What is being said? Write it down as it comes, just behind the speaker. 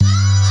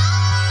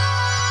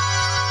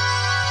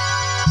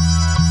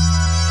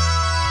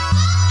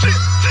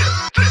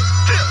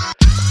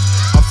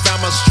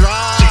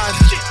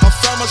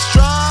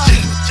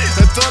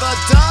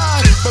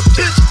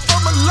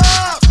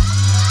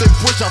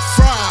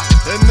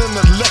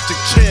an electric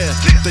chair.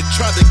 They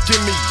tried to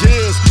give me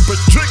years, but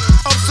trick,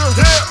 I'm still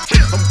here.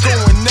 I'm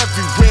going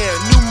everywhere,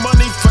 new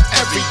money for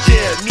every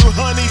year, new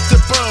honey to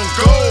burn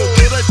gold.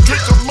 Get that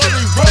drink of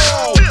money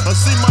roll. I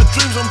see my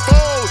dreams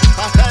unfold.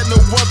 I had no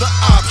other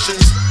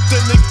options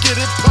than to get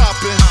it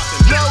poppin'.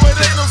 Now it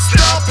ain't no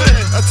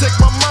stopping. I take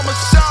my mama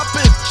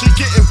shopping, she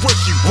getting what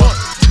she want.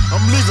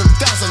 I'm leaving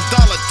 $1,000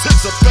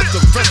 tips up at the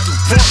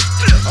restaurant.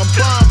 I'm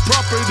buying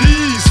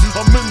properties,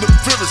 I'm in the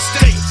real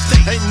estate.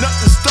 Ain't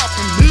nothing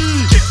stopping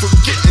me from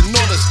getting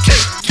all this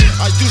cake.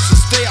 I used to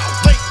stay out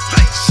late,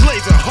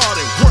 slaving hard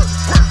at work,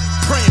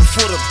 praying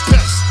for the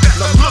best.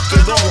 Now look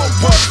at all I'm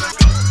worth.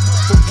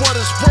 For what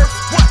it's worth,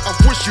 I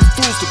wish you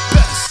fools the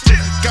best.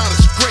 God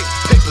is great,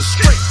 paper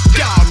straight,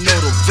 y'all know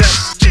the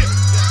rest.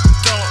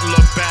 Don't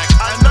look back,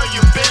 I know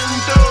you've been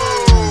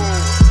through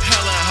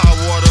hell and high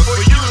water for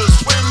you to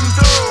swim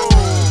through.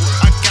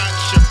 I got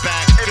your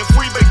back if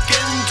we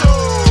begin to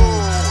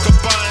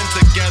combine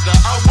together,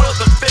 I will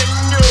defend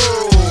you.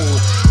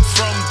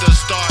 From the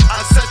start,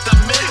 I set the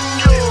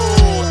menu.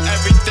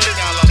 Everything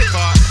I love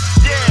caught,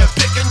 yeah,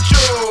 pick and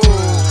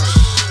choose.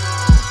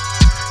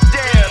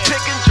 Yeah,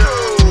 pick and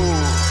choose.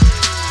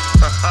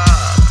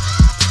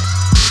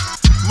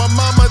 My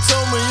mama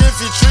told me if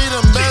you treat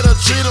them better,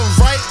 treat them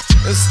right.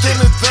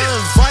 Extended the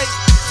invite,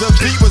 the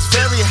beat was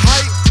very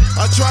hype.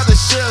 I tried to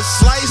share a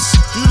slice,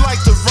 you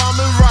like the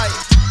ramen right.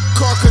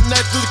 Car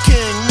connect to the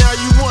king, now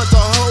you want the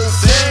whole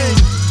thing.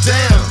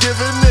 Damn, give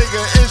a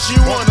nigga and she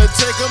wanna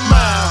take a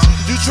mile.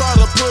 You try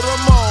to put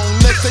them on,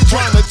 next they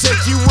tryna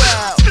take you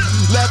out.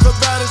 Laugh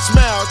about it,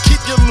 smile, keep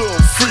your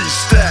little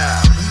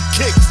freestyle.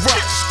 Kick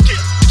rocks,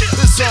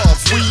 piss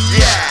off, we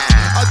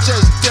yeah. I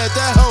just did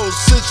that whole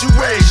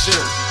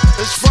situation.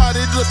 It's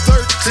Friday the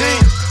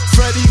 13th,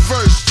 Freddy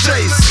vs.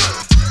 Jason,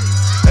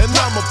 and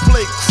I'ma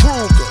play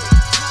Kruger.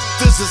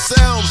 This is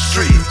Elm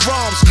Street,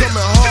 rhymes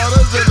coming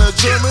harder than a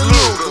German